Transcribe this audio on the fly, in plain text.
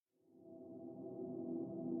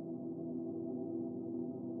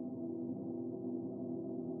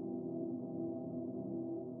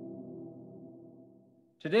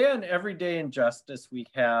Today on Everyday Injustice, we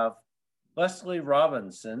have Leslie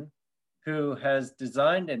Robinson, who has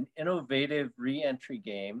designed an innovative re-entry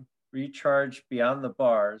game, Recharge Beyond the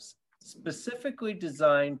Bars, specifically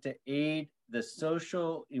designed to aid the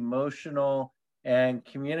social, emotional, and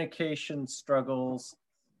communication struggles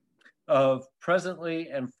of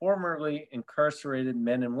presently and formerly incarcerated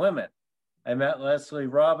men and women. I met Leslie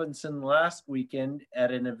Robinson last weekend at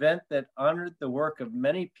an event that honored the work of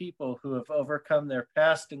many people who have overcome their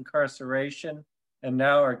past incarceration and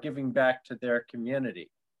now are giving back to their community.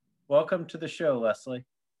 Welcome to the show, Leslie.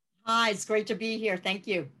 Hi, it's great to be here. Thank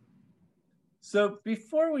you. So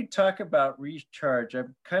before we talk about Recharge,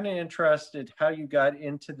 I'm kind of interested how you got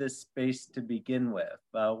into this space to begin with.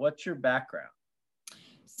 What's your background?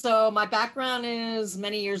 So my background is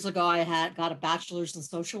many years ago, I had got a bachelor's in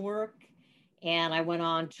social work, and I went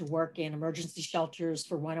on to work in emergency shelters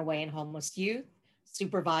for runaway and homeless youth,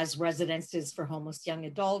 supervise residences for homeless young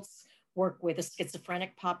adults, work with a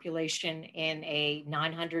schizophrenic population in a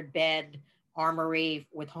 900 bed armory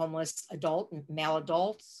with homeless adult and male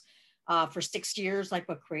adults. For 6 years, I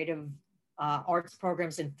put creative arts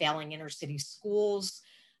programs in failing inner city schools.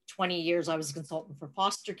 20 years, I was a consultant for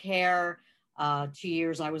foster care. 2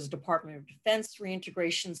 years, I was a Department of Defense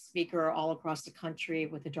reintegration speaker all across the country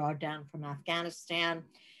with a drawdown from Afghanistan.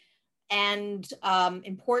 And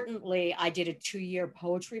importantly, I did a 2 year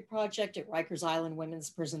poetry project at Rikers Island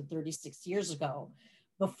Women's Prison 36 years ago,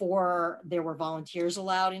 before there were volunteers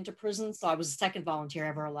allowed into prison. So I was the second volunteer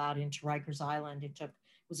ever allowed into Rikers Island. It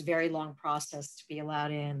was a very long process to be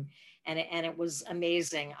allowed in, and it was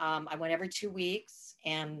amazing. I went every 2 weeks,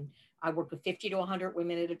 and I worked with 50 to 100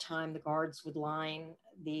 women at a time. The guards would line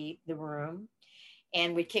the room,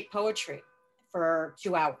 and we'd kick poetry for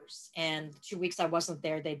 2 hours. And 2 weeks I wasn't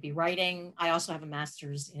there, they'd be writing. I also have a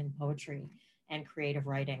master's in poetry and creative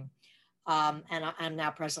writing. And I'm now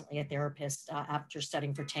presently a therapist after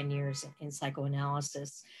studying for 10 years in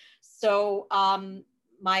psychoanalysis. So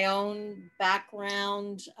my own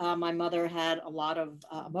background, my mother had a lot of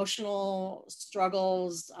emotional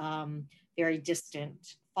struggles, very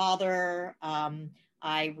distant father.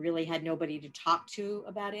 I really had nobody to talk to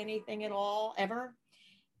about anything at all, ever,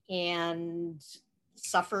 and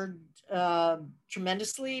suffered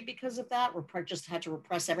tremendously because of that. Just had to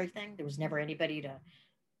repress everything. There was never anybody to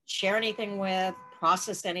share anything with,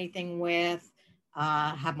 process anything with,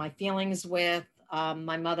 have my feelings with.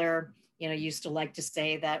 My mother, used to like to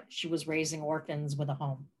say that she was raising orphans with a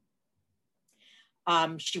home.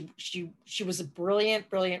 She was a brilliant,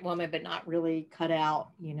 brilliant woman, but not really cut out,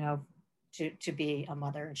 to be a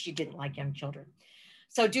mother, and she didn't like young children.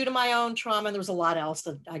 So due to my own trauma, there was a lot else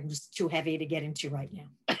that I'm just too heavy to get into right now.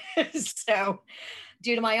 So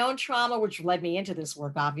due to my own trauma, which led me into this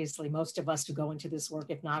work, obviously, most of us who go into this work,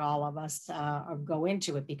 if not all of us, go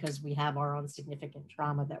into it because we have our own significant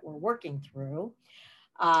trauma that we're working through.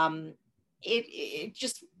 It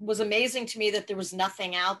just was amazing to me that there was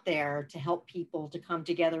nothing out there to help people to come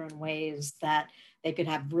together in ways that they could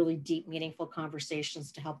have really deep, meaningful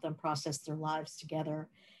conversations to help them process their lives together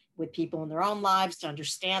with people in their own lives, to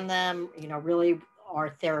understand them. Really, our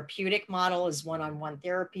therapeutic model is one-on-one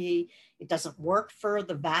therapy. It doesn't work for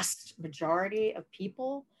the vast majority of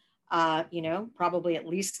people. Probably at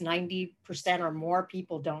least 90% or more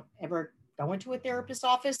people don't ever go into a therapist's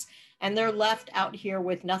office, and they're left out here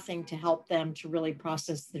with nothing to help them to really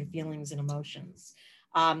process their feelings and emotions.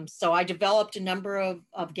 So I developed a number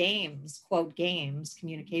of games, quote games,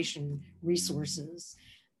 communication resources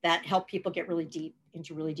that help people get really deep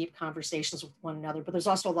into really deep conversations with one another. But there's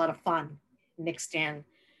also a lot of fun mixed in.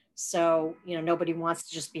 So, nobody wants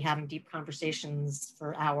to just be having deep conversations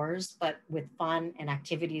for hours, but with fun and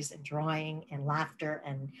activities and drawing and laughter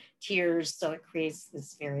and tears. So it creates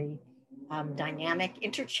this very dynamic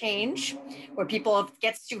interchange where people, if it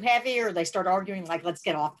gets too heavy or they start arguing, like, let's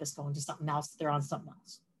get off this, go into something else. They're on something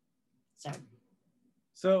else.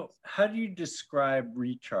 So how do you describe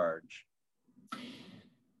Recharge?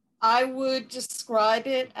 I would describe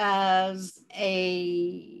it as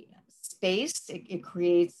a space. It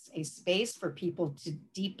creates a space for people to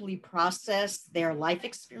deeply process their life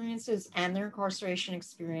experiences and their incarceration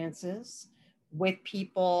experiences with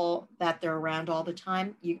people that they're around all the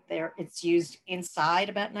time. It's used inside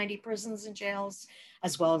about 90 prisons and jails,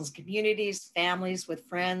 as well as communities, families, with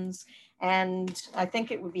friends. And I think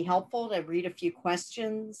it would be helpful to read a few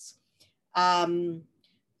questions.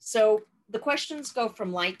 So the questions go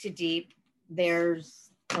from light to deep. It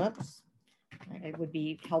would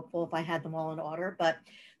be helpful if I had them all in order, but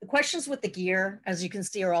the questions with the gear, as you can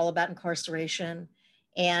see, are all about incarceration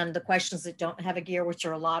And the questions that don't have a gear, which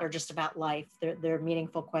are a lot, are just about life. They're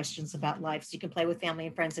meaningful questions about life. So you can play with family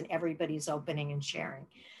and friends, and everybody's opening and sharing.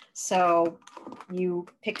 So you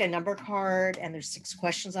pick a number card, and there's 6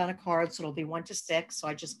 questions on a card. So it'll be 1 to 6. So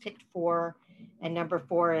I just picked 4. And number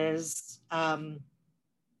 4 is,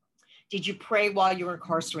 did you pray while you were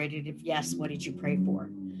incarcerated? If yes, what did you pray for?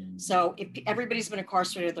 So if everybody's been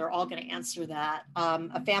incarcerated, they're all going to answer that.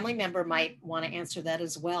 A family member might want to answer that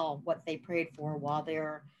as well, what they prayed for while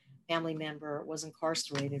their family member was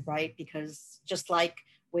incarcerated, right? Because just like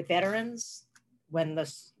with veterans, when the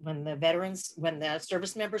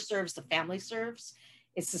service member serves, the family serves.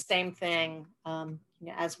 It's the same thing,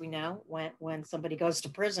 as we know, when somebody goes to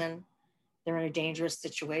prison, they're in a dangerous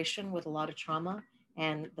situation with a lot of trauma,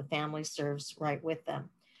 and the family serves right with them.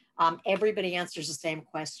 Everybody answers the same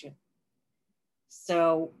question.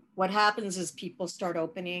 So what happens is people start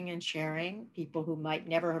opening and sharing, people who might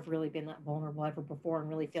never have really been that vulnerable ever before and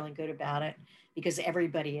really feeling good about it, because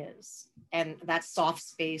everybody is. And that soft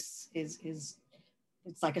space is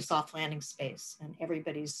it's like a soft landing space, and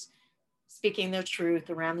everybody's speaking their truth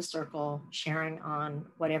around the circle, sharing on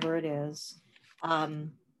whatever it is.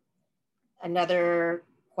 Another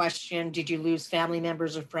question, did you lose family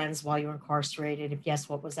members or friends while you were incarcerated? If yes,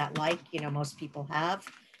 what was that like? Most people have.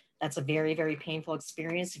 That's a very, very painful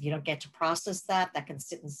experience. If you don't get to process that, that can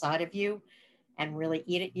sit inside of you and really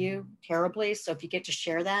eat at you terribly. So if you get to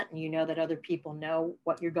share that, and you know that other people know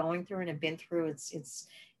what you're going through and have been through, it's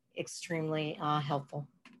extremely helpful.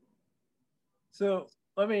 So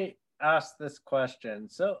let me ask this question.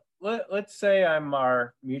 So let's say I'm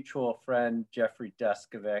our mutual friend, Jeffrey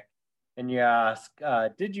Deskovic, and you ask,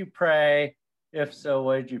 did you pray? If so,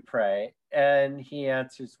 what did you pray? And he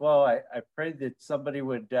answers, well, I prayed that somebody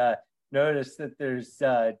would notice that there's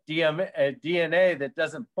DNA that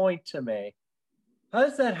doesn't point to me. How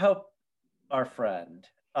does that help our friend,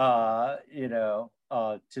 to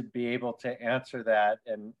be able to answer that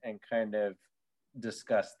and kind of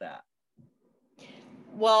discuss that?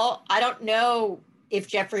 Well, I don't know if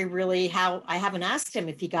Jeffrey I haven't asked him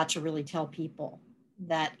if he got to really tell people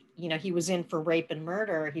that, he was in for rape and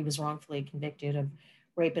murder. He was wrongfully convicted of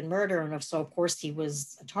rape and murder. And so, of course, he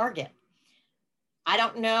was a target. I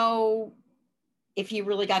don't know if he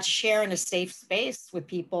really got to share in a safe space with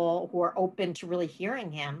people who are open to really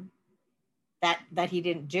hearing him, that he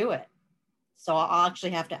didn't do it. So I'll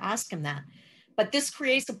actually have to ask him that. But this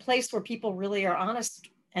creates a place where people really are honest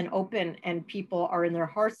and open, and people are in their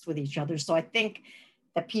hearts with each other. So I think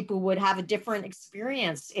that people would have a different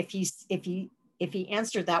experience if he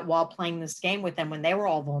answered that while playing this game with them when they were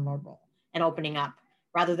all vulnerable and opening up,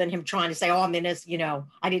 rather than him trying to say, oh, I'm in this,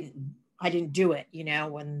 I didn't do it,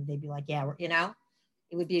 when they'd be like, yeah,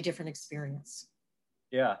 it would be a different experience.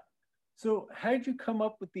 Yeah. So how did you come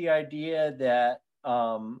up with the idea that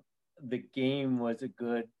the game was a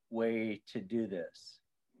good way to do this?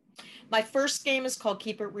 My first game is called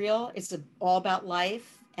Keep It Real. It's all about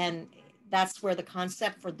life. And that's where the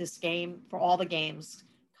concept for this game, for all the games,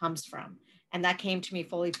 comes from. And that came to me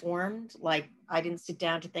fully formed. Like, I didn't sit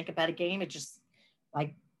down to think about a game. It just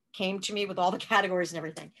came to me with all the categories and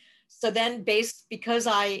everything. So then because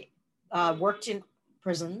I worked in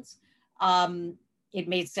prisons, it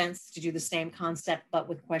made sense to do the same concept, but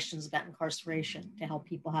with questions about incarceration to help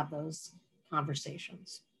people have those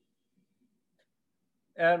conversations.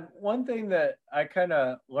 And one thing that I kind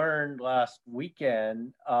of learned last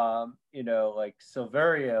weekend, Silverio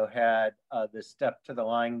had the Step to the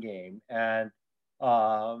Line game, and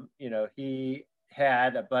he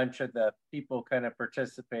had a bunch of the people kind of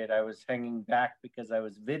participate. I was hanging back because I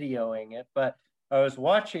was videoing it, but I was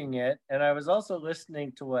watching it, and I was also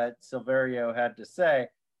listening to what Silverio had to say.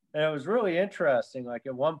 And it was really interesting. Like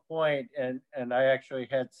at one point, and I actually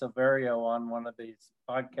had Silverio on one of these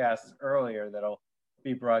podcasts earlier that'll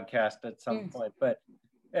be broadcast at some point. But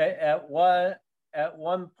at one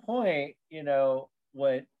point,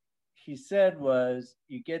 what he said was,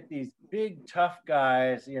 you get these big tough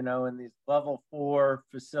guys, in these level 4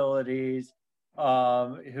 facilities,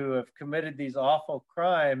 who have committed these awful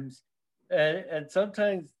crimes, and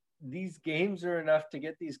sometimes these games are enough to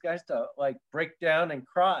get these guys to break down and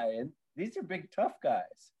cry. And these are big tough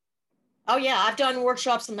guys. Oh yeah, I've done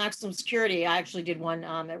workshops in maximum security. I actually did one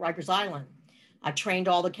at Rikers Island. I trained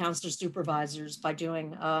all the counselor supervisors by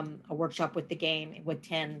doing a workshop with the game with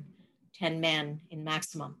 10 men in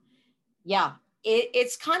maximum. Yeah,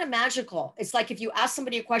 it's kind of magical. It's like if you ask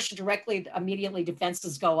somebody a question directly, immediately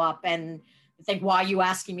defenses go up and think, why are you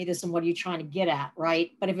asking me this and what are you trying to get at,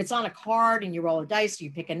 right? But if it's on a card and you roll a dice,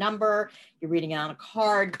 you pick a number, you're reading it on a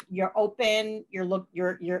card, you're open,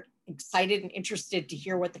 you're excited and interested to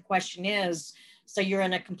hear what the question is. So you're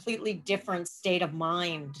in a completely different state of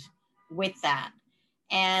mind with that.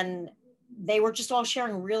 And they were just all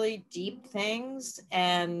sharing really deep things,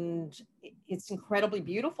 and it's incredibly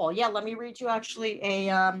beautiful. Yeah, let me read you actually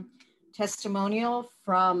a testimonial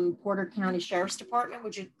from Porter County Sheriff's Department.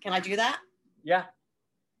 Can I do that? Yeah.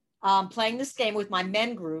 Playing this game with my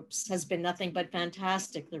men groups has been nothing but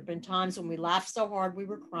fantastic. There have been times when we laughed so hard we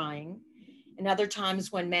were crying, and other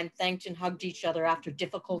times when men thanked and hugged each other after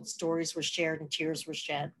difficult stories were shared and tears were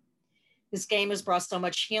shed. This game has brought so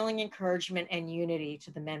much healing, encouragement, and unity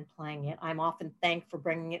to the men playing it. I'm often thanked for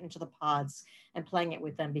bringing it into the pods and playing it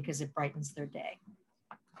with them because it brightens their day.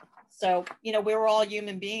 So, we're all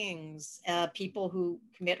human beings. People who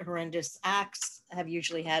commit horrendous acts have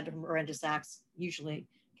usually had horrendous acts usually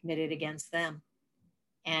committed against them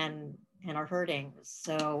and are hurting.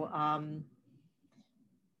 So,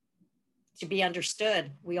 to be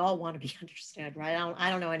understood, we all want to be understood, right? I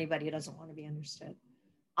don't know anybody who doesn't want to be understood,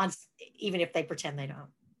 even if they pretend they don't.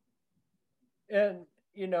 And,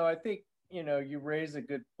 I think, you raise a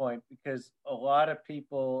good point, because a lot of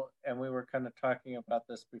people, and we were kind of talking about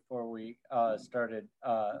this before we started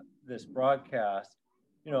this broadcast,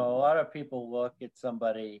 a lot of people look at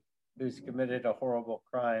somebody who's committed a horrible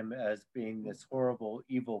crime as being this horrible,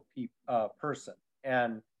 evil person.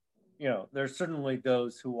 And, there's certainly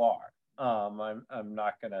those who are. I'm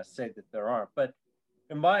not going to say that there aren't, but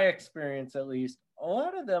in my experience, at least, a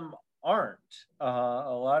lot of them aren't. A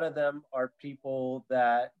lot of them are people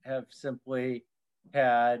that have simply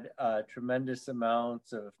had tremendous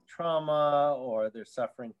amounts of trauma, or they're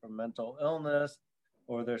suffering from mental illness,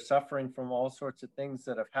 or they're suffering from all sorts of things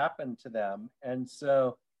that have happened to them. And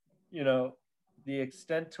so, the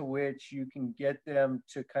extent to which you can get them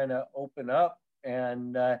to kind of open up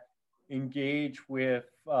and engage with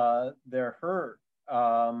their hurt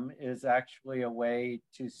is actually a way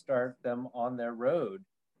to start them on their road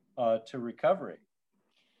to recovery.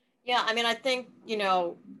 Yeah, I think,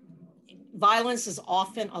 violence is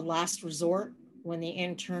often a last resort when the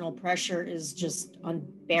internal pressure is just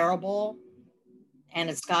unbearable and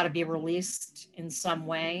it's got to be released in some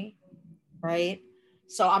way, right?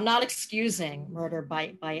 So I'm not excusing murder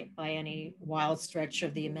by any wild stretch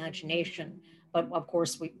of the imagination, but of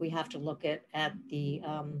course we have to look at the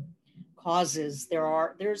causes.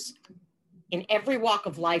 There's in every walk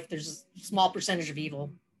of life, there's a small percentage of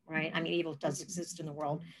evil, right? Evil does exist in the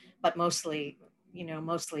world, but mostly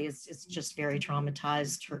it's just very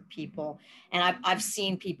traumatized, hurt people. And I've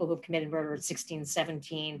seen people who've committed murder at 16,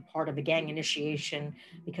 17, part of a gang initiation,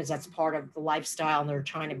 because that's part of the lifestyle and they're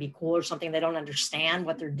trying to be cool or something. They don't understand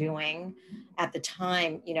what they're doing at the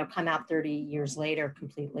time, come out 30 years later,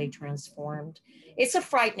 completely transformed. It's a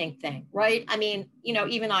frightening thing, right?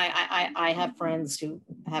 Even I have friends who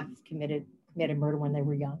have committed murder when they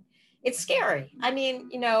were young. It's scary.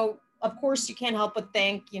 Of course you can't help but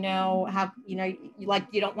think, how, you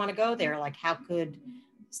don't want to go there. Like, how could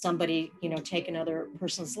somebody, take another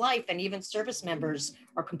person's life? And even service members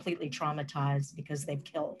are completely traumatized because they've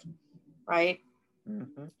killed, right?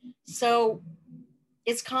 Mm-hmm. So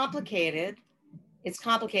it's complicated.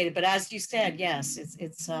 But as you said, yes,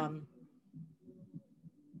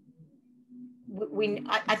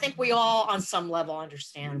 I think we all on some level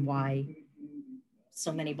understand why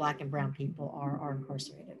so many Black and brown people are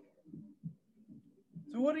incarcerated.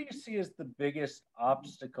 So what do you see as the biggest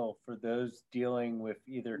obstacle for those dealing with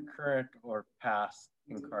either current or past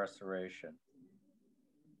incarceration?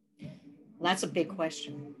 Well, that's a big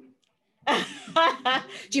question. Do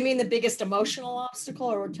you mean the biggest emotional obstacle,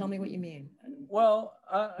 or tell me what you mean? Well,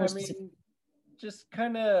 just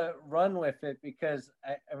kind of run with it, because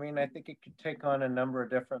I think it could take on a number of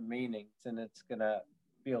different meanings, and it's going to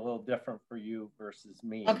be a little different for you versus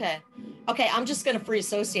me. Okay. I'm just going to free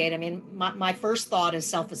associate. My first thought is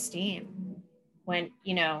self-esteem. When,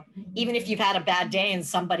 even if you've had a bad day and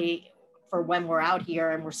somebody, for when we're out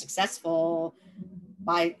here and we're successful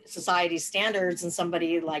by society's standards, and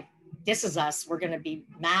somebody like disses us, we're going to be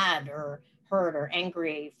mad or hurt or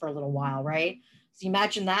angry for a little while, right? So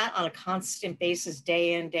imagine that on a constant basis,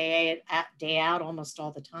 day in, day out, almost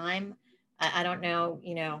all the time. I don't know,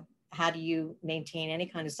 how do you maintain any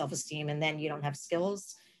kind of self-esteem? And then you don't have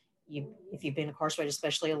skills. If you've been incarcerated,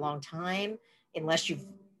 especially a long time, unless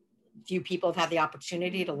few people have had the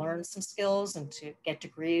opportunity to learn some skills and to get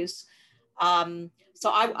degrees. So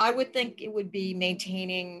I would think it would be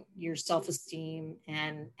maintaining your self-esteem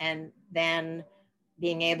and then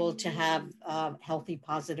being able to have healthy,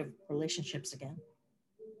 positive relationships again.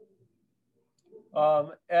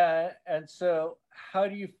 And so how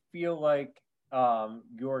do you feel like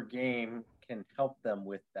your game can help them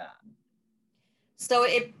with that? So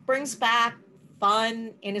it brings back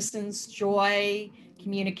fun, innocence, joy,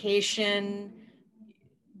 communication,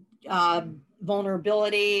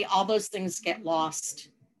 vulnerability, all those things get lost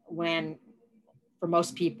when, for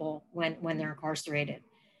most people, when they're incarcerated.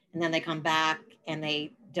 And then they come back and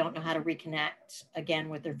they don't know how to reconnect again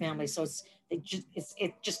with their family. So it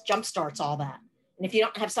just jumpstarts all that. And if you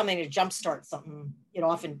don't have something to jumpstart something, it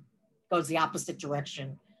often goes the opposite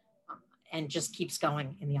direction and just keeps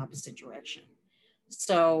going in the opposite direction.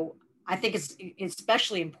 So I think it's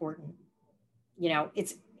especially important. You know,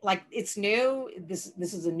 it's like, it's new. This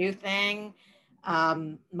is a new thing.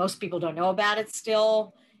 Most people don't know about it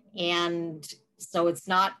still. And so it's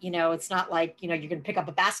not, you know, it's not like, you know, you're going to pick up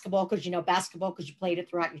a basketball because you know basketball because you played it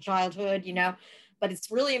throughout your childhood, you know, but it's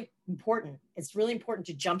really important. It's really important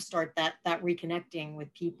to jumpstart that reconnecting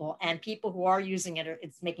with people, and people who are using it,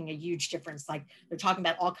 it's making a huge difference. Like, they're talking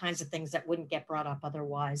about all kinds of things that wouldn't get brought up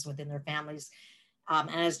otherwise within their families. And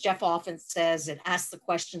as Jeff often says, it asks the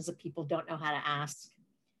questions that people don't know how to ask.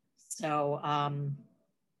 So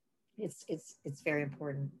it's very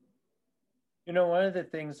important. You know, one of the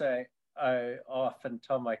things I often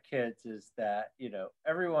tell my kids is that, you know,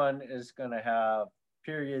 everyone is going to have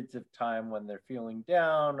periods of time when they're feeling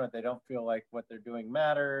down, or they don't feel like what they're doing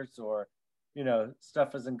matters, or, you know,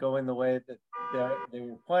 stuff isn't going the way that they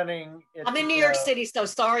were planning it I'm to in New York go. City, so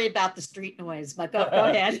sorry about the street noise, but go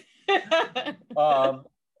ahead.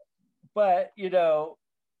 But, you know,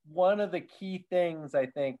 one of the key things I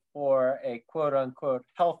think for a quote unquote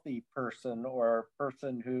healthy person, or a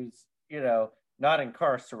person who's, you know, not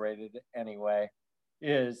incarcerated anyway,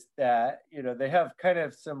 is that, you know, they have kind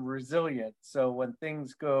of some resilience. So when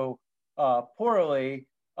things go poorly,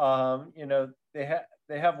 you know, they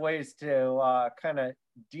have ways to kind of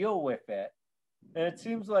deal with it. And it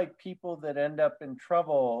seems like people that end up in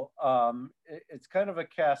trouble, it's kind of a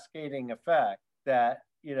cascading effect that,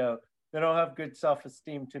 you know, they don't have good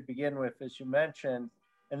self-esteem to begin with, as you mentioned,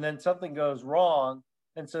 and then something goes wrong.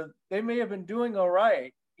 And so they may have been doing all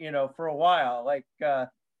right, you know, for a while. Like,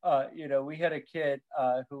 you know, we had a kid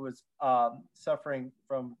who was suffering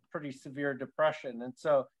from pretty severe depression. And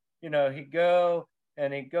so, you know, he'd go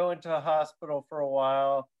into a hospital for a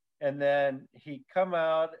while, and then he'd come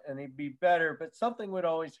out and he'd be better, but something would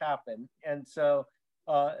always happen. And so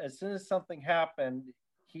as soon as something happened,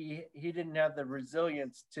 he didn't have the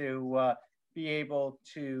resilience to be able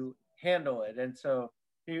to handle it. And so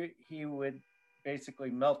he would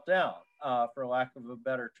basically melt down, for lack of a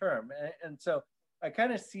better term. And so I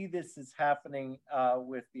kind of see this as happening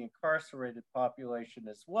with the incarcerated population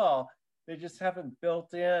as well. They just haven't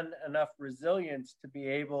built in enough resilience to be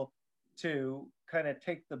able to kind of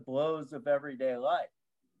take the blows of everyday life.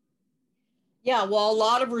 Yeah, well, a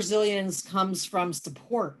lot of resilience comes from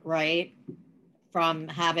support, right? From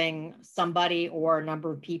having somebody or a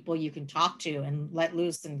number of people you can talk to and let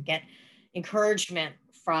loose and get encouragement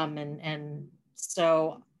from. And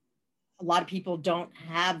so a lot of people don't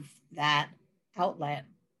have that outlet.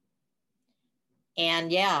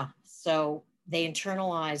 And yeah, so they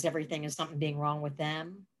internalize everything as something being wrong with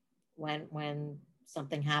them when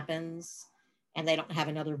something happens, and they don't have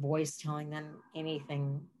another voice telling them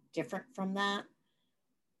anything different from that.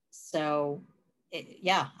 So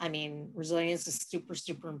yeah, I mean, resilience is super,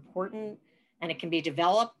 super important, and it can be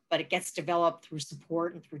developed, but it gets developed through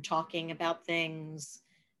support and through talking about things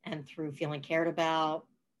and through feeling cared about,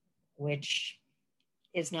 which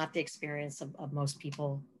is not the experience of most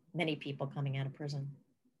people, many people coming out of prison.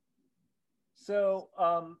 So,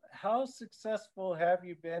 how successful have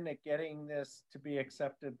you been at getting this to be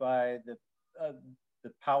accepted by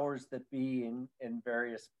the powers that be in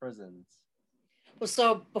various prisons? Well,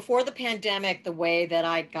 so before the pandemic, the way that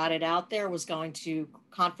I got it out there was going to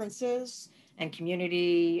conferences and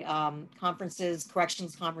community conferences,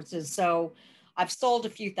 corrections conferences. So I've sold a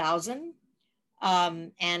few thousand,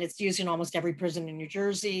 and it's used in almost every prison in New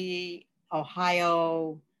Jersey,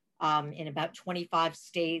 Ohio, in about 25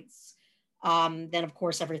 states. Then, of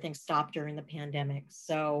course, everything stopped during the pandemic.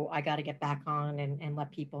 So I got to get back on and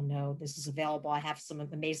let people know this is available. I have some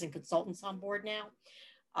amazing consultants on board now.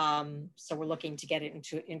 So we're looking to get it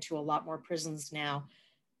into a lot more prisons now.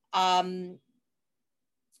 Um,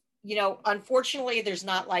 you know, unfortunately, there's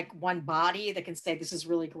not like one body that can say this is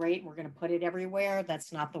really great and we're going to put it everywhere.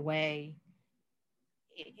 That's not the way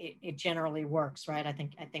it generally works, right? I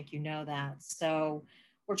think you know that. So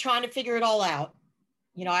we're trying to figure it all out.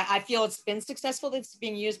 You know, I feel it's been successful. It's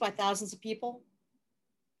being used by thousands of people.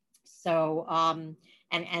 So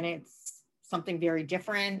and it's something very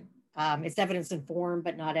different. It's evidence informed,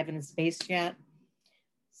 but not evidence based yet.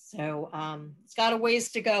 So it's got a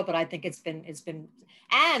ways to go, but I think it's been,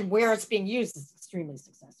 and where it's being used is extremely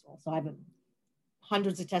successful. So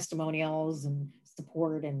hundreds of testimonials and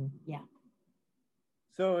support, and yeah.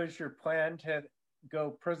 So is your plan to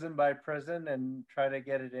go prison by prison and try to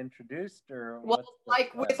get it introduced, or Well,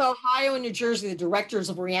 like with Ohio and New Jersey, the directors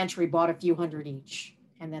of reentry bought a few hundred each,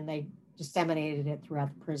 and then they disseminated it throughout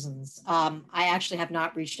the prisons. I actually have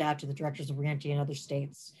not reached out to the directors of reentry in other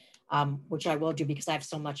states, which I will do because I have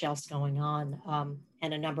so much else going on,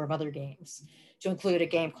 and a number of other games, to include a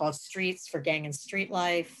game called Streets for gang and street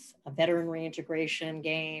life, a veteran reintegration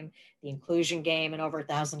game, the inclusion game in over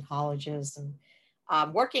 1,000 colleges, and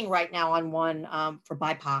working right now on one for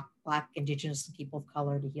BIPOC, Black, Indigenous, and people of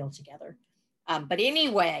color to heal together. But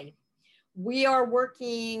anyway, we are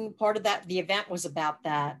working, part of that, the event was about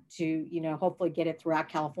that, to, you know, hopefully get it throughout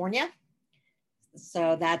California.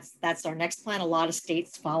 So that's our next plan. A lot of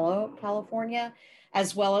states follow California,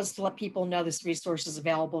 as well as to let people know this resource is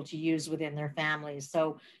available to use within their families.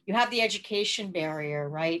 So you have the education barrier,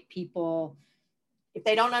 right? People, if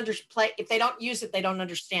they don't if they don't use it, they don't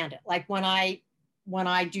understand it. Like when I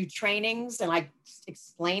do trainings and I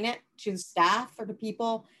explain it to the staff or to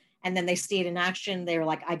people, and then they see it in action, they're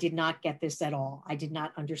like, I did not get this at all. I did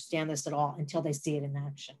not understand this at all until they see it in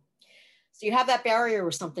action. So you have that barrier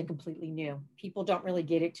with something completely new. People don't really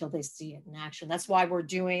get it till they see it in action. That's why we're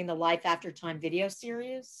doing the Life After Time video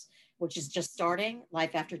series, which is just starting,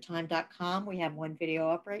 lifeaftertime.com. We have one video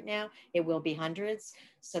up right now. It will be hundreds,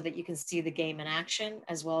 so that you can see the game in action,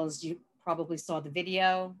 as well as you probably saw the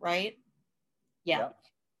video, right? Yeah. Yep.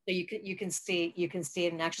 So you can see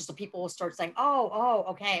it in action. So people will start saying, oh,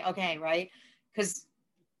 okay, right? Because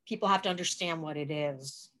people have to understand what it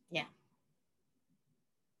is. Yeah.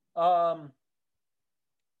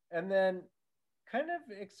 And then kind of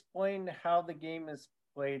explain how the game is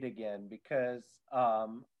played again, because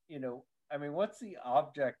you know, I mean, what's the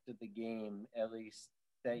object of the game, at least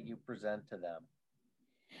that you present to them?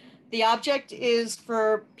 The object is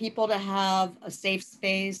for people to have a safe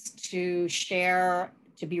space to share,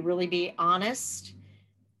 to really be honest,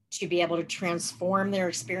 to be able to transform their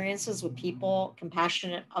experiences with people,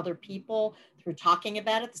 compassionate other people, through talking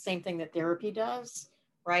about it, the same thing that therapy does,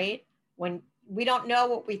 right? When we don't know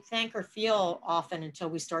what we think or feel often until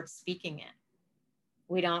we start speaking it.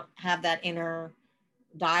 We don't have that inner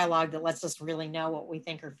dialogue that lets us really know what we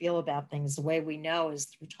think or feel about things. The way we know is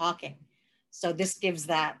through talking. So this gives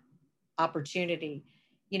that opportunity,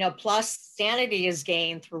 you know, plus sanity is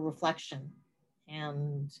gained through reflection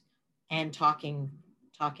and talking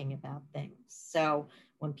about things. So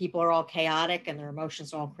when people are all chaotic and their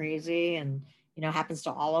emotions are all crazy, and you know, happens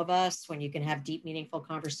to all of us, when you can have deep, meaningful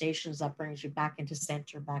conversations, that brings you back into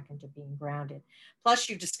center, back into being grounded. Plus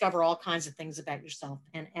you discover all kinds of things about yourself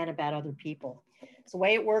and about other people. So the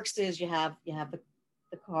way it works is you have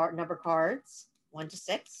the card number cards, 1 to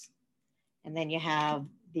 6, and then you have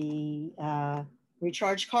the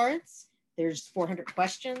recharge cards. There's 400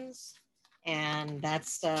 questions, and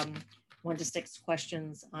that's 1 to 6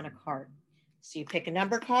 questions on a card. So you pick a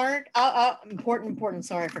number card. Important.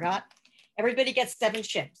 Sorry, I forgot. Everybody gets 7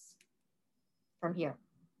 chips from here.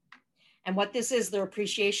 And what this is, their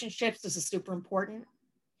appreciation chips. This is super important.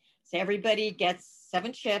 So everybody gets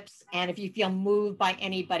 7 chips. And if you feel moved by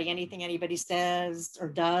anybody, anything anybody says or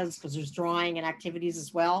does, because there's drawing and activities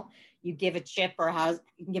as well, you give a chip, or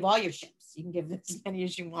you can give all your chips. You can give as many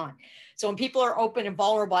as you want. So when people are open and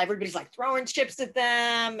vulnerable, everybody's like throwing chips at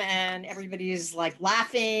them, and everybody's like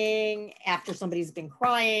laughing after somebody's been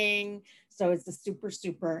crying. So it's a super,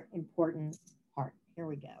 super important part. Here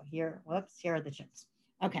we go. Here are the chips.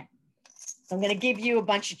 Okay. So I'm going to give you a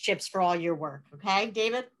bunch of chips for all your work. Okay,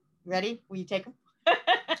 David, ready? Will you take them?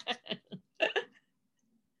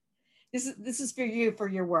 This is for you, for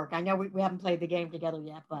your work. I know we haven't played the game together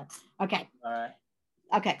yet, but okay. All right.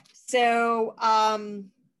 Okay. So,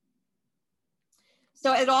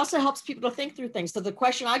 so it also helps people to think through things. So the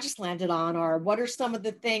question I just landed on are, what are some of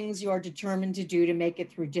the things you are determined to do to make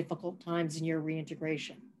it through difficult times in your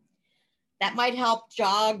reintegration? That might help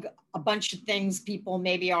jog a bunch of things people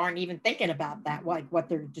maybe aren't even thinking about, that, like what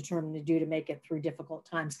they're determined to do to make it through difficult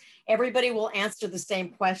times. Everybody will answer the same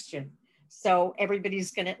question. So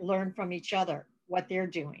everybody's going to learn from each other what they're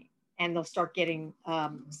doing, and they'll start getting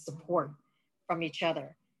support from each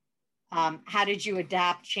other. How did you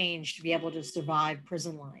adapt change to be able to survive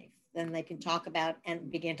prison life? Then they can talk about and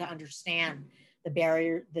begin to understand the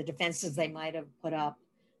barrier, the defenses they might have put up,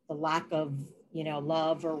 the lack of, you know,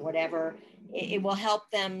 love or whatever. It will help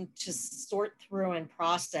them to sort through and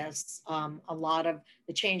process a lot of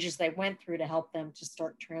the changes they went through, to help them to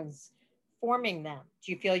start transforming them.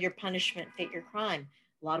 Do you feel your punishment fit your crime?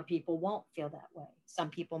 A lot of people won't feel that way. Some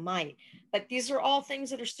people might. But these are all things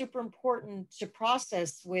that are super important to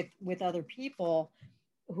process with other people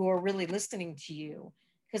who are really listening to you.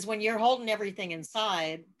 Because when you're holding everything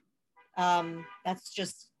inside, that's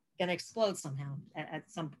just going to explode somehow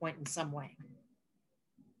at some point in some way.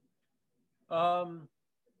 And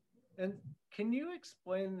can you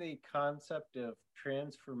explain the concept of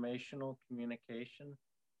transformational communication?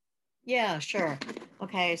 Yeah, sure.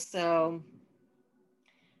 Okay, so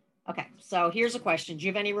here's a question. Do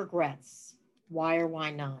you have any regrets? Why or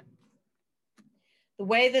why not? The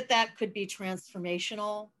way that could be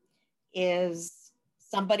transformational is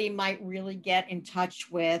somebody might really get in touch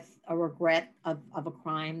with a regret of a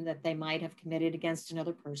crime that they might have committed against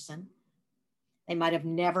another person. They might have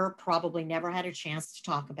probably never had a chance to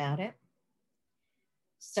talk about it.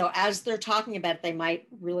 So as they're talking about it, they might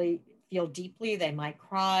really feel deeply. They might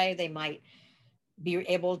cry. They might be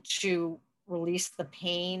able to release the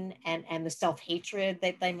pain and the self-hatred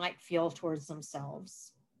that they might feel towards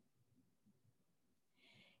themselves.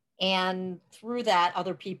 And through that,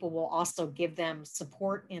 other people will also give them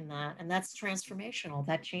support in that. And that's transformational.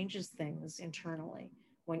 That changes things internally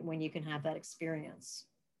when you can have that experience,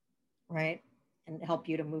 right? And help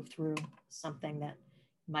you to move through something that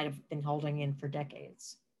might have been holding in for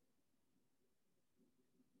decades.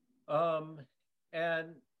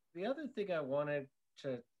 And the other thing I wanted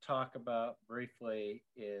to talk about briefly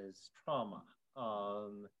is trauma.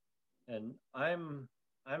 And I'm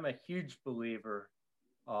a huge believer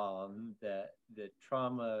that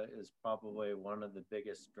trauma is probably one of the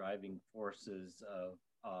biggest driving forces of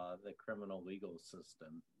the criminal legal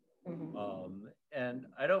system. And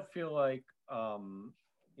I don't feel like,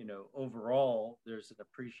 overall, there's an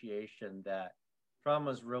appreciation that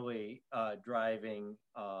trauma is really driving,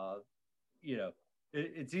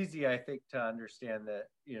 it's easy, I think, to understand that,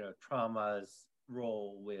 trauma's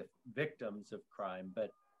role with victims of crime,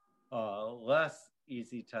 but less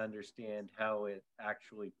easy to understand how it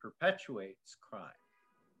actually perpetuates crime.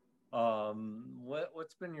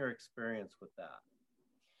 What's been your experience with that?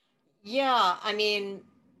 Yeah, I mean,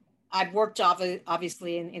 I've worked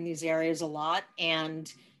obviously in these areas a lot.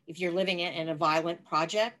 And if you're living in a violent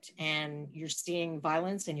project and you're seeing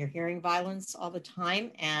violence and you're hearing violence all the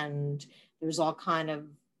time, and there's all kind of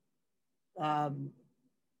um,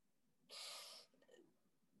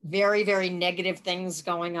 very, very negative things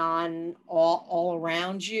going on all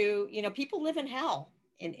around you, people live in hell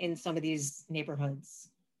in some of these neighborhoods.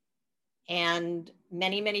 And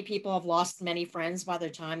many, many people have lost many friends by the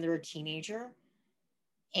time they're a teenager.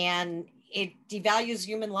 And it devalues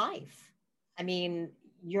human life. I mean,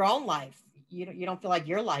 your own life. You don't feel like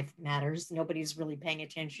your life matters. Nobody's really paying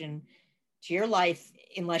attention to your life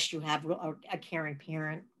unless you have a caring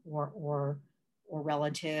parent or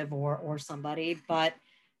relative or somebody. But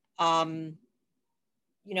um,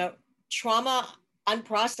 trauma,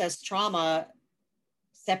 unprocessed trauma,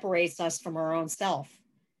 separates us from our own self,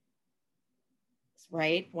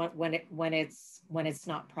 right? When it's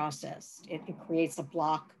not processed, it creates a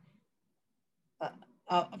block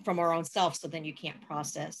from our own self. So then you can't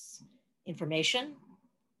process information.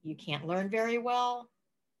 You can't learn very well.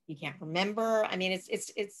 You can't remember. I mean,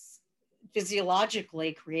 it's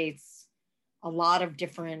physiologically creates a lot of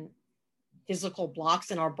different physical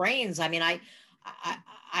blocks in our brains. I mean,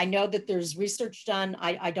 I know that there's research done.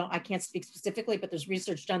 I can't speak specifically, but there's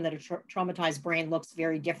research done that a traumatized brain looks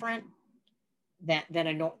very different than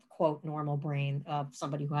a quote normal brain of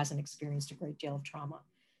somebody who hasn't experienced a great deal of trauma.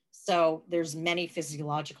 So there's many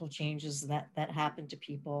physiological changes that happen to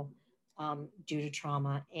people due to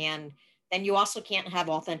trauma. And then you also can't have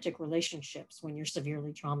authentic relationships when you're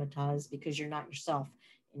severely traumatized because you're not yourself,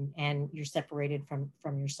 and you're separated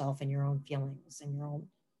from yourself and your own feelings and your own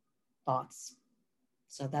thoughts.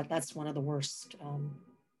 So that's one of the worst. And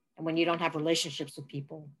when you don't have relationships with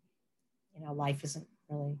people, life isn't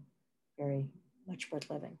really very much worth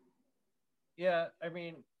living. Yeah, I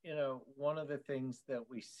mean, one of the things that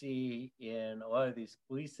we see in a lot of these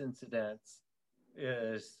police incidents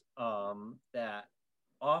is that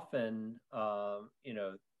often,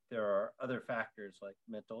 there are other factors like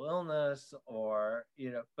mental illness or,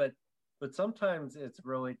 but sometimes it's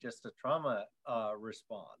really just a trauma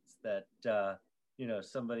response that,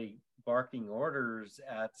 somebody barking orders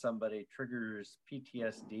at somebody triggers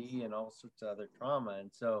PTSD and all sorts of other trauma.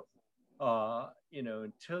 And so,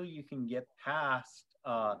 until you can get past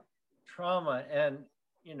trauma. And,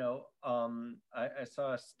 I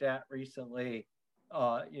saw a stat recently,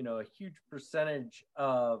 a huge percentage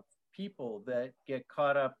of people that get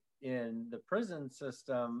caught up in the prison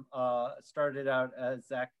system started out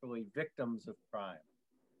as actually victims of crime.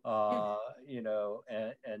 you know,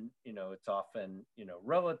 and, you know, it's often, you know,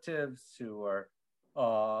 relatives who are,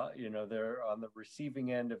 you know, they're on the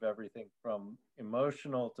receiving end of everything from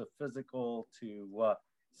emotional to physical to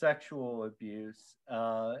sexual abuse,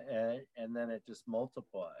 and then it just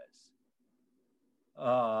multiplies.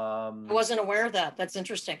 I wasn't aware of that. That's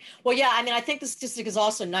interesting. Well, yeah, I mean, I think the statistic is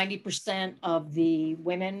also 90% of the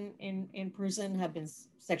women in prison have been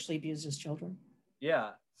sexually abused as children.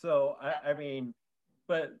 Yeah. So I mean,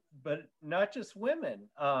 but not just women.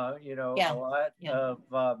 You know, a Yeah. lot Yeah.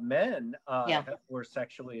 of men Yeah. were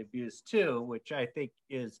sexually abused too, which I think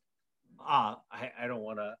is. I don't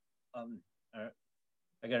want to. I,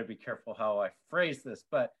 I got to be careful how I phrase this,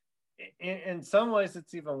 but in some ways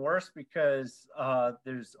it's even worse because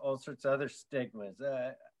there's all sorts of other stigmas.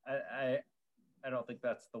 I don't think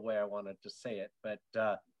that's the way I wanted to say it, but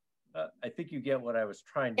I think you get what I was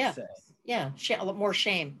trying to Yeah. say. Yeah. A lot more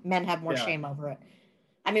shame. Men have more Yeah. shame over it.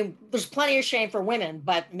 I mean, there's plenty of shame for women,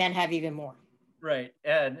 but men have even more. Right,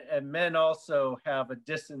 and men also have a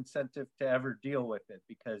disincentive to ever deal with it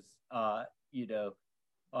because you know,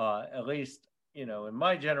 at least, you know, in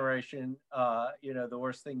my generation, you know, the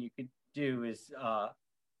worst thing you could do is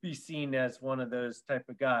be seen as one of those type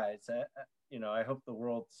of guys. You know, I hope the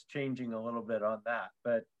world's changing a little bit on that,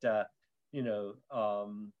 but you know,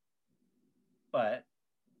 but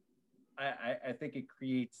I think it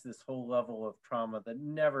creates this whole level of trauma that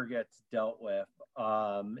never gets dealt with.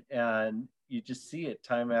 And you just see it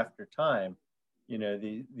time after time. You know,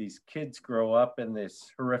 these kids grow up in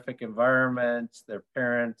this horrific environments. Their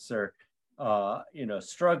parents are, you know,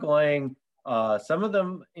 struggling. Some of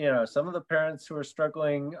them, you know, some of the parents who are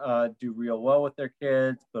struggling do real well with their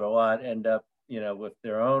kids, but a lot end up, you know, with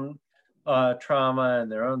their own trauma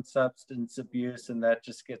and their own substance abuse, and that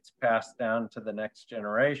just gets passed down to the next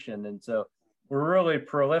generation. And so we're really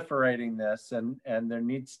proliferating this, and there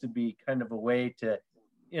needs to be kind of a way to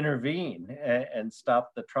intervene and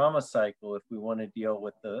stop the trauma cycle if we want to deal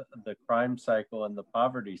with the crime cycle and the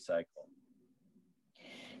poverty cycle.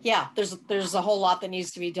 Yeah, there's a whole lot that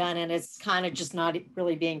needs to be done, and it's kind of just not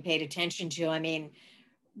really being paid attention to. I mean,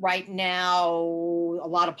 right now, a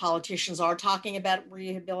lot of politicians are talking about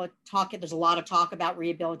rehabilitation. There's a lot of talk about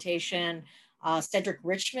rehabilitation. Cedric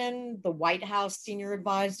Richmond, the White House senior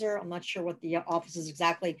advisor, I'm not sure what the office is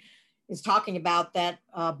exactly, is talking about that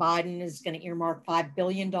Biden is going to earmark $5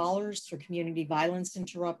 billion for community violence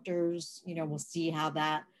interrupters. You know, we'll see how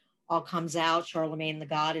that all comes out. Charlemagne the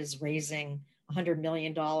God is raising $100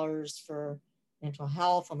 million for mental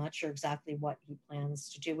health. I'm not sure exactly what he plans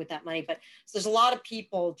to do with that money, but so there's a lot of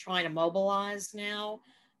people trying to mobilize now.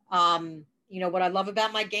 You know, what I love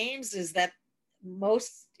about my games is that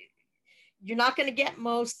you're not going to get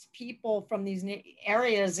most people from these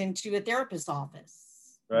areas into a therapist's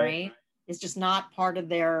office, right? It's just not part of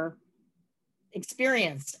their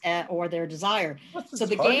experience or their desire. Plus, So it's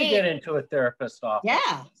the hard to get game, into a therapist office.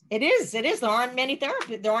 yeah, it is. It is. There aren't many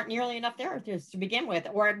therapists. There aren't nearly enough therapists to begin with,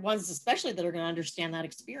 or ones especially that are going to understand that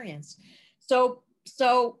experience.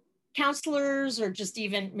 So counselors or just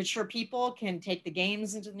even mature people can take the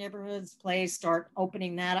games into the neighborhoods, play, start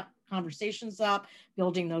opening that up, conversations up,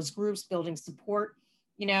 building those groups, building support.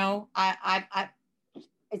 You know,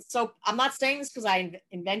 it's so, I'm not saying this because I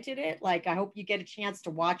invented it. Like, I hope you get a chance to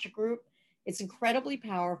watch a group. It's incredibly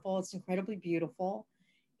powerful. It's incredibly beautiful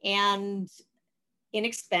and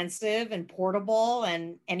inexpensive and portable,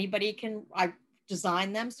 and anybody can, I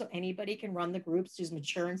design them so anybody can run the groups who's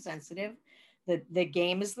mature and sensitive. The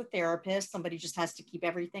game is the therapist. Somebody just has to keep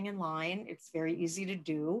everything in line. It's very easy to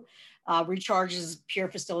do. Recharge is peer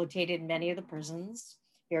facilitated in many of the prisons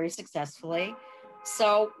very successfully.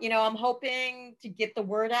 So, you know, I'm hoping to get the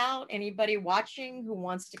word out. Anybody watching who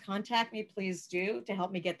wants to contact me, please do, to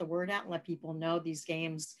help me get the word out and let people know these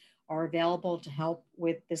games are available to help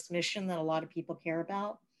with this mission that a lot of people care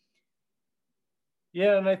about.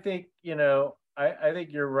 Yeah, and I think, you know, I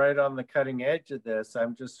think you're right on the cutting edge of this.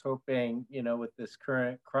 I'm just hoping, you know, with this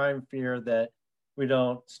current crime fear that we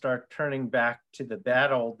don't start turning back to the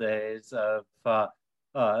bad old days of,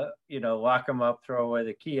 you know, lock them up, throw away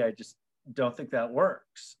the key. I just don't think that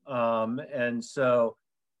works. And so,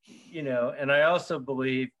 you know, and I also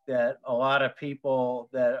believe that a lot of people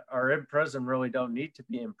that are in prison really don't need to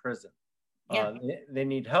be in prison. Yeah. They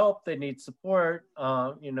need help, they need support,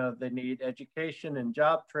 you know, they need education and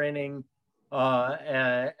job training,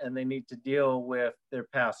 and they need to deal with their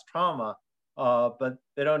past trauma, but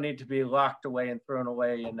they don't need to be locked away and thrown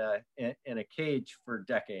away in a cage for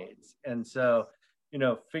decades. And so, you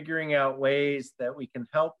know, figuring out ways that we can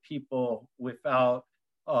help people without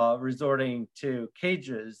resorting to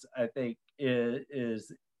cages, I think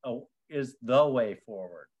is the way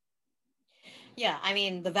forward. Yeah, I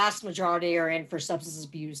mean, the vast majority are in for substance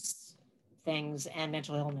abuse things and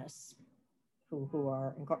mental illness, who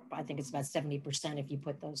are, I think it's about 70% if you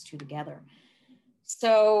put those two together.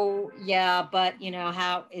 So, yeah, but you know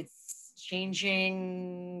how it's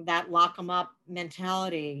changing that lock 'em up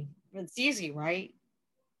mentality. It's easy, right?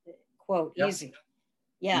 Quote, Yep. easy.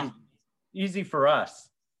 Yeah. Easy, easy for us,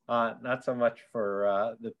 not so much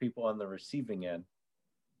for the people on the receiving end.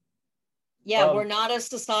 Yeah, we're not a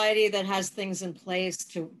society that has things in place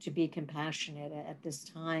to be compassionate at this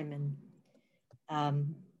time. And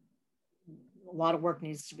um, a lot of work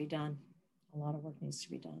needs to be done. A lot of work needs to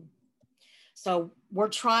be done. So we're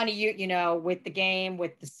trying to, you know, with the game,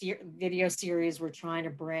 with the video series, we're trying to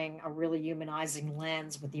bring a really humanizing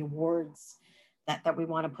lens with the awards that we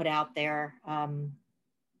want to put out there,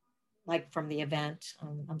 like from the event.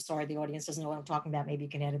 I'm sorry, the audience doesn't know what I'm talking about. Maybe you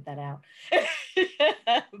can edit that out.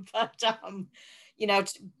 But, you know,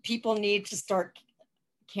 people need to start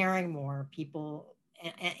caring more, people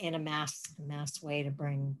in a mass way to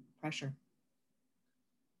bring pressure.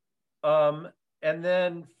 And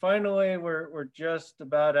then finally, we're just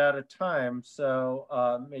about out of time. So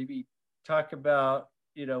maybe talk about,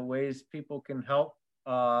 you know, ways people can help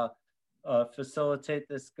facilitate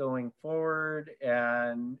this going forward,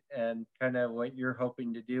 and kind of what you're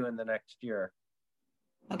hoping to do in the next year.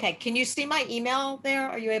 Okay, can you see my email there?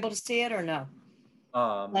 Are you able to see it or no?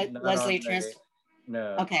 Leslie Trans.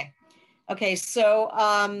 No. Okay. Okay, so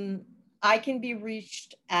I can be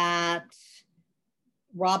reached at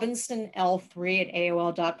robinsonl3 at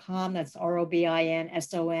AOL.com. That's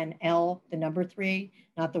ROBINSONL, the number 3,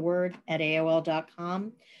 not the word, at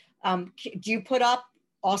AOL.com. Do you put up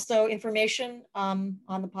also information on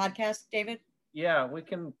the podcast, David? Yeah, we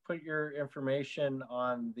can put your information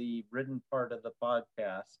on the written part of the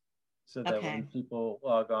podcast so that when people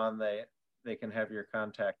log on, they can have your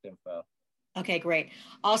contact info. Okay, great.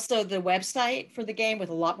 Also, the website for the game with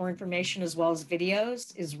a lot more information as well as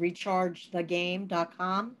videos is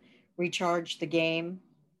rechargethegame.com,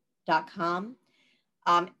 rechargethegame.com.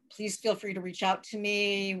 Please feel free to reach out to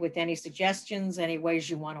me with any suggestions, any ways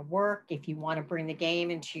you want to work. If you want to bring the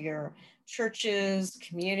game into your churches,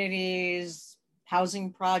 communities,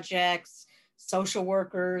 housing projects, social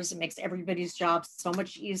workers, it makes everybody's job so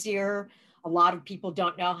much easier. A lot of people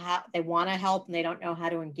don't know how, they want to help and they don't know how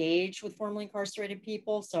to engage with formerly incarcerated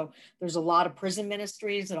people. So there's a lot of prison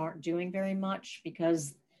ministries that aren't doing very much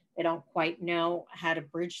because they don't quite know how to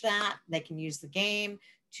bridge that. They can use the game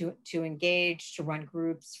to engage, to run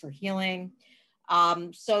groups for healing.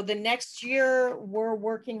 So the next year, we're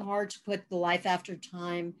working hard to put the Life After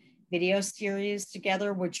Time video series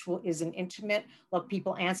together, which is an intimate look,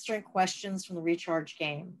 people answering questions from the Recharge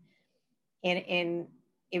game. And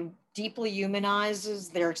it deeply humanizes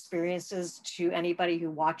their experiences to anybody who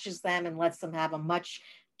watches them and lets them have a much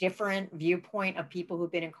different viewpoint of people who've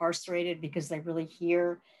been incarcerated, because they really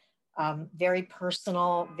hear very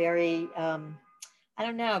personal, very, I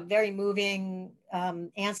don't know, very moving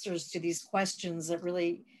answers to these questions that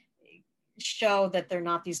really show that they're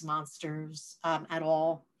not these monsters at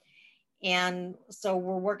all. And so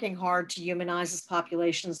we're working hard to humanize this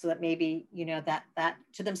population so that maybe, you know, that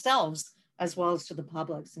to themselves as well as to the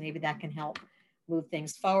public. So maybe that can help move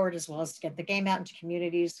things forward, as well as to get the game out into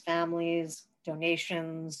communities, families,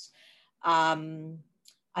 donations.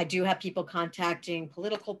 I do have people contacting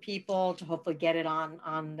political people to hopefully get it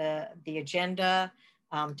on the agenda,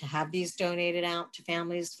 to have these donated out to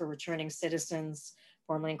families for returning citizens,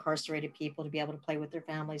 formerly incarcerated people, to be able to play with their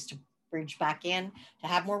families, to bridge back in, to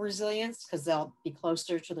have more resilience, because they'll be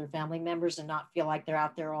closer to their family members and not feel like they're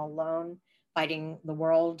out there all alone, fighting the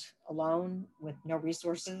world alone with no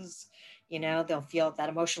resources. You know, they'll feel that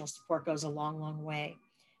emotional support goes a long, long way.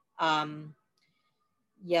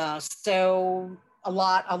 Yeah, so a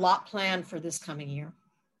lot planned for this coming year.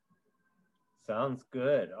 Sounds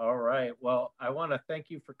good. All right. Well, I want to thank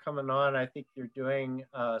you for coming on. I think you're doing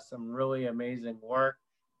some really amazing work.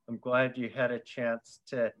 I'm glad you had a chance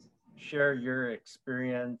to share your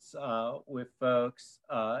experience with folks.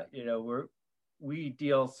 You know, we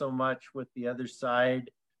deal so much with the other side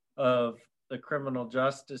of the criminal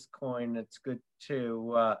justice coin. It's good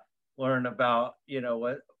to learn about, you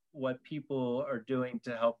know, what people are doing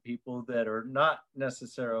to help people that are not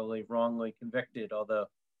necessarily wrongly convicted, although,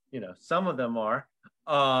 you know, some of them are,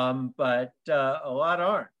 but a lot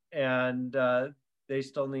aren't, and they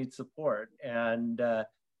still need support. And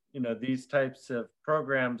you know, these types of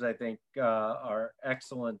programs, I think, are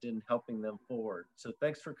excellent in helping them forward. So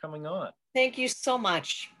thanks for coming on. Thank you so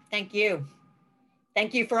much. Thank you.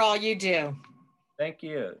 Thank you for all you do. Thank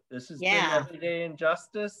you. This has been Everyday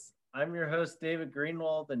Injustice. I'm your host, David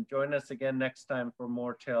Greenwald, and join us again next time for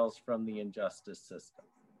more tales from the injustice system.